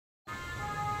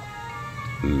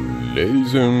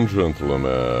Ladies and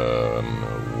gentlemen,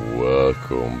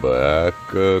 welcome back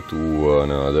to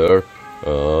another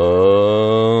unboxing.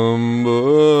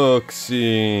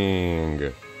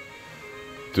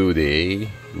 Today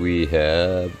we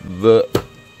have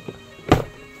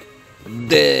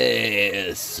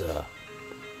this.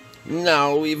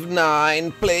 Now with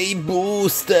 9 play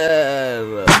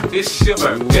booster. This your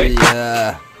birthday.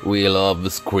 Yeah, we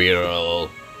love squirrel,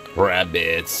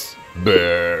 rabbits,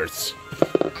 birds.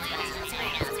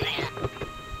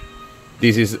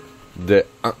 This is the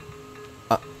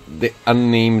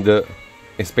unnamed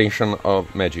expansion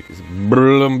of Magic. It's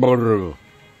Blomborrow.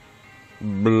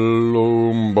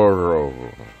 Blomborrow.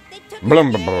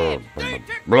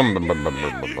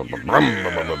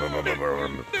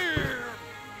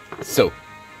 So,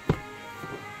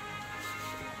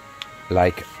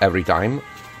 like every time,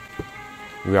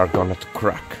 we are gonna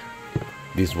crack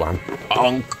this one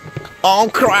on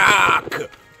crack.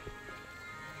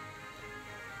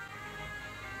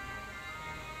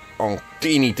 On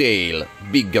Teeny Tail,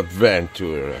 Big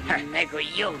Adventure.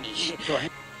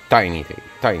 Tiny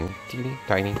Tail, teeny,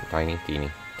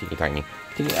 tiny.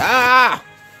 Ah!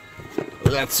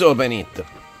 Let's open it.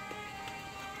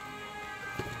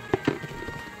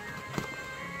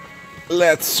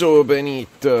 Let's open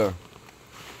it.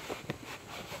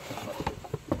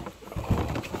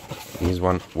 This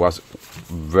one was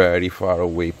very far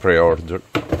away pre-order.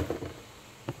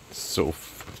 So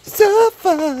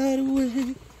far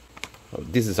away. Oh,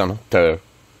 this is an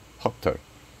hotter.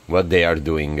 What they are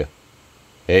doing?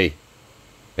 Hey,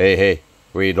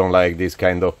 we don't like this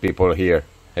kind of people here.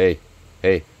 Hey,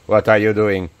 what are you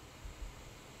doing?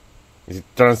 Is it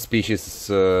trans-species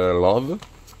love?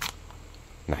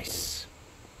 Nice.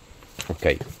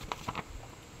 Okay.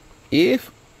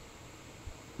 If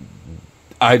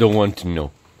I don't want to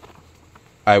know,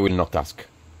 I will not ask.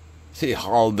 See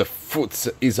how the foods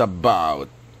is about.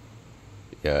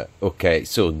 Yeah, okay,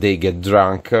 so they get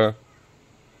drunk,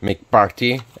 make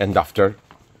party, and after,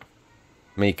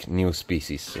 make new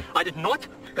species. I did not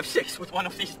have sex with one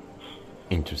of these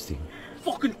Interesting.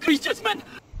 fucking creatures, man!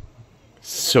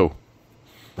 So,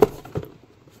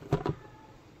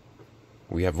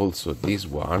 we have also this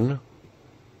one.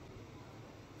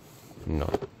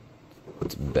 Not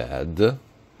bad.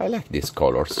 I like these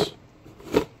colors.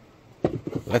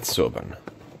 Let's open.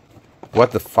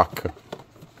 What the fuck?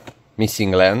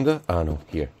 Missing land? Ah no,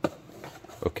 here.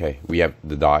 Okay, we have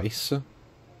the dice.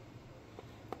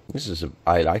 This is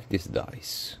I like this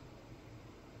dice.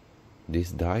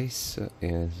 This dice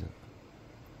is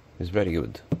very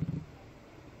good.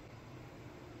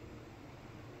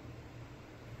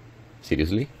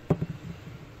 Seriously?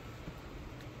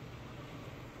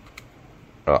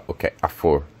 Oh, okay, a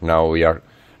 4. Now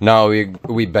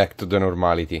we back to the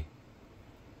normality.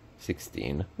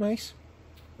 16. Nice.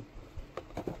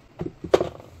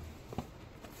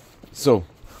 So,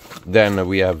 then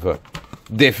we have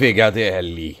the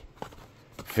Fegatelli.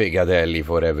 Fegatelli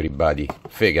for everybody.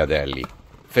 Fegatelli.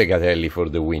 Fegatelli for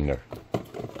the winner.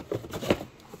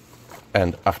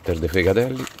 And after the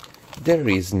Fegatelli, there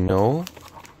is no...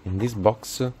 In this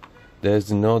box,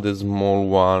 there's no the small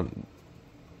one.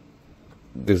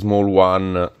 The small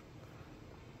one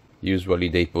usually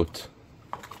they put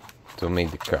to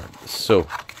make the card. So,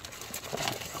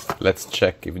 let's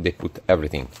check if they put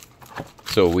everything.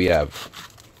 So we have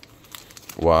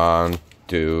 1,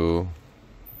 2,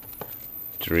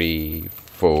 3,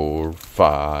 4,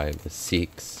 5,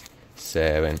 6,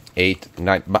 7, 8,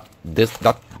 9. But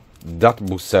that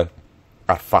booster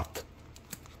are fat.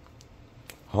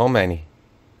 How many?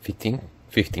 15?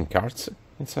 15 cards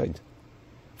inside?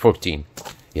 14.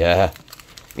 Yeah.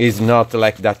 It's not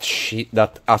like that shit,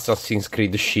 that Assassin's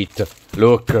Creed shit.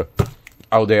 Look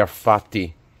how they are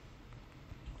fatty.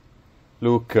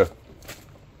 Look.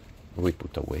 We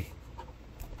put away.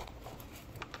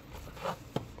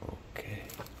 Okay.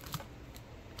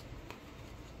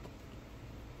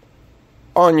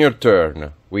 On your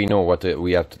turn. We know what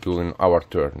we have to do in our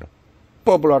turn.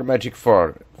 Popular Magic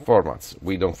formats.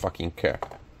 We don't fucking care.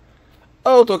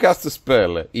 Autocast a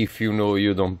spell if you know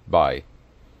you don't buy.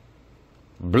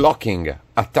 Blocking,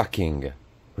 attacking.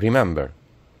 Remember,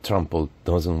 trample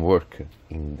doesn't work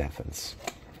in defense.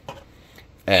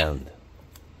 And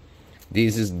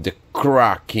this is the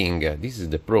cracking. This is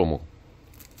the promo.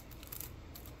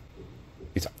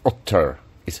 It's hotter.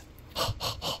 It's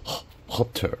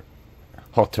hotter.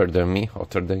 Hotter than me,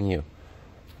 hotter than you.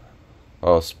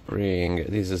 Oh, spring.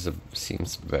 This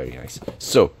seems very nice.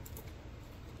 So,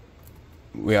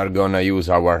 we are gonna use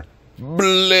our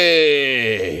blade.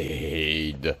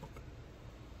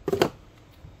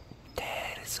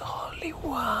 There is only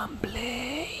one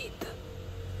blade.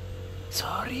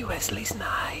 Sorry, Wesley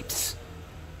Snipes.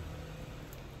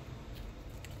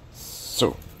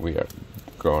 So we are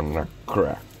gonna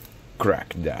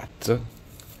crack that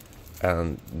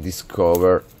and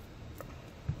discover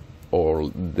all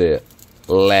the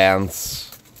lands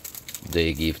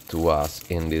they give to us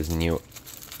in this new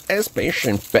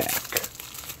expansion pack.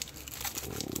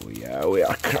 Oh, yeah, we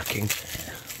are cracking.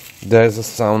 There's a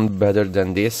sound better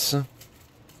than this.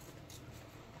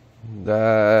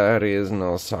 There is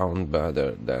no sound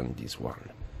better than this one.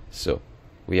 So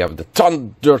we have the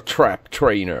Thunder Trap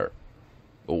Trainer.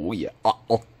 Oh yeah,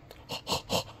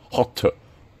 hotter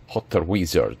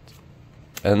wizard,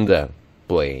 and then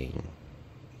playing.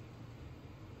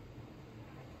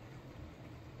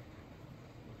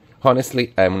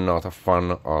 Honestly, I'm not a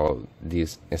fan of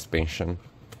this expansion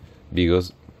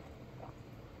because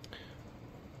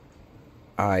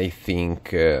I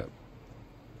think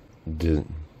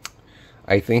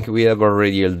we have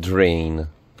already a drain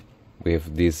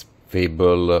with this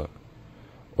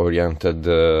fable-oriented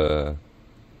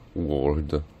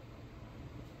world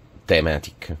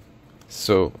thematic.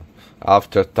 So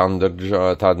after Thunder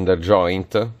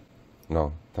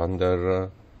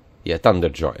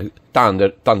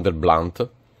Blunt.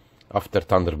 After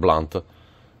Thunder Blunt,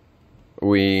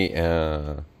 we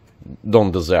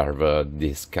don't deserve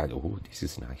this kind of. Oh, this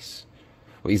is nice.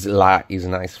 Is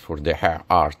nice for the hair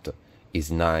art. Is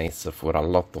nice for a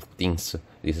lot of things.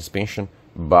 This expansion,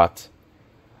 but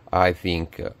I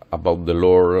think about the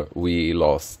lore we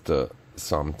lost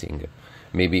something.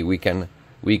 Maybe we can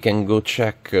go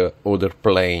check other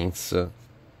planes.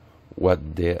 What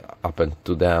happened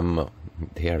to them?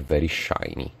 They are very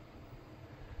shiny.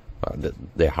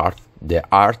 The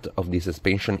art of this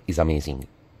expansion is amazing.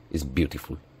 It's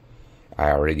beautiful.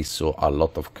 I already saw a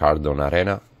lot of cards on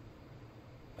Arena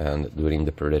and during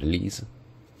the pre-release.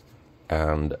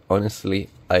 And honestly,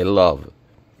 I love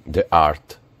the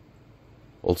art.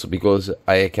 Also because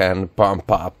I can pump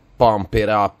it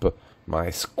up my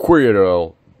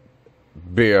squirrel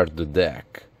beard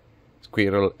deck.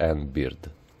 Squirrel and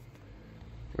beard.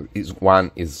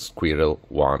 One is squirrel,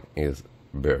 one is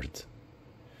bird.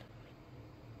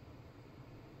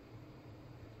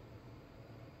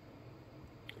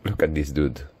 Look at this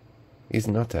dude. He's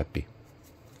not happy.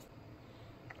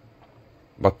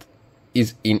 But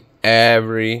he's in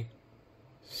every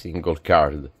single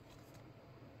card.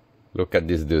 Look at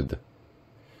this dude.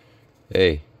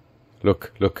 Hey,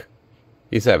 look.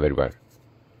 He's everywhere.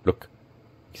 Look.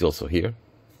 He's also here.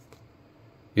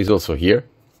 He's also here.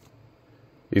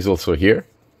 He's also here.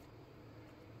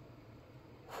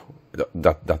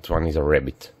 That one is a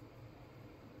rabbit.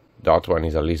 That one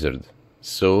is a lizard.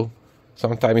 So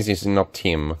sometimes it's not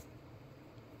him.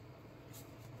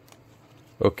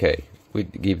 Okay, we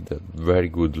give the very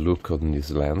good look on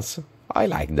this lens. I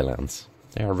like the lens.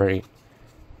 They are very,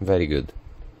 very good.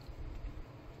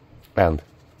 And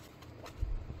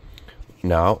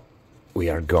now we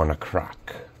are gonna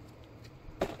crack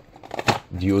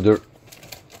the other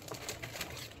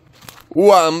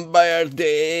one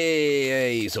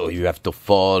birthday. So you have to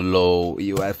follow.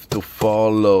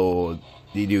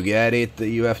 Did you get it?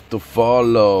 You have to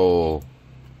follow.